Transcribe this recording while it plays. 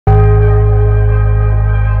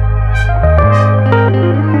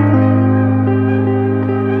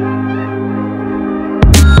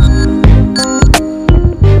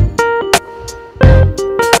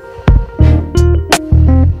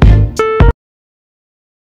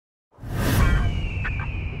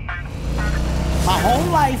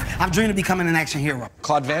life, I've dreamed of becoming an action hero.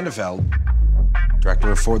 Claude Van der Velde,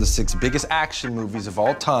 director of 4 of the 6 biggest action movies of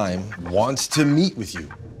all time, wants to meet with you.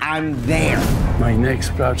 I'm there. My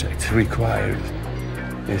next project requires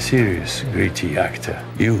a serious, gritty actor.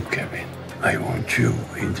 You, Kevin. I want you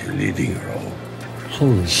in the leading role.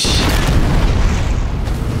 Holy shit.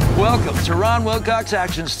 Welcome to Ron Wilcox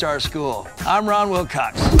Action Star School. I'm Ron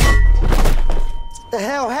Wilcox. The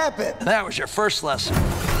hell happened? And that was your first lesson.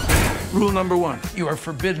 Rule number 1, you are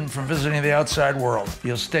forbidden from visiting the outside world.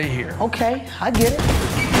 You'll stay here. Okay, I get it.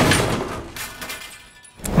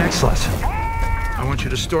 Next lesson. I want you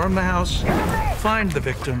to storm the house, find the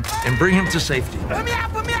victim, and bring him to safety. Put me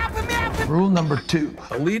out, put me out, put me out. Rule number 2,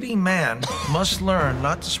 a leading man must learn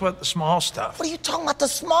not to sweat the small stuff. What are you talking about, the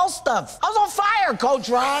small stuff? I was on fire, Coach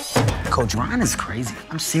Ron. Coach Ron is crazy.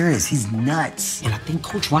 I'm serious, he's nuts. And I think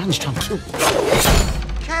Coach Ron is trying to kill me.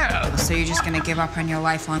 Yeah. So you're just gonna give up on your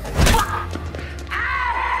life on...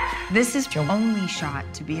 This is your only shot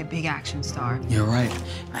to be a big action star. You're right.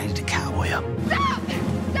 I need to cowboy up. Stop!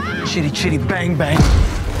 Stop! Chitty chitty bang bang.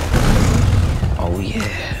 Oh,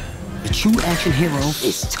 yeah. The true action hero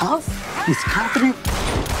is tough, he's confident.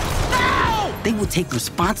 No! They will take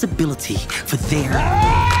responsibility for their...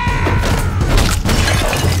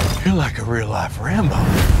 You're like a real-life Rambo.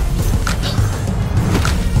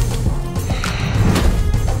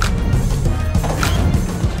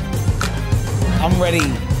 I'm ready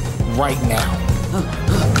right now.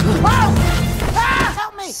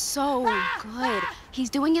 Help me! So good. He's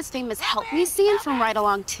doing his famous help me scene from Ride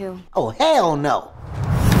Along 2. Oh, hell no.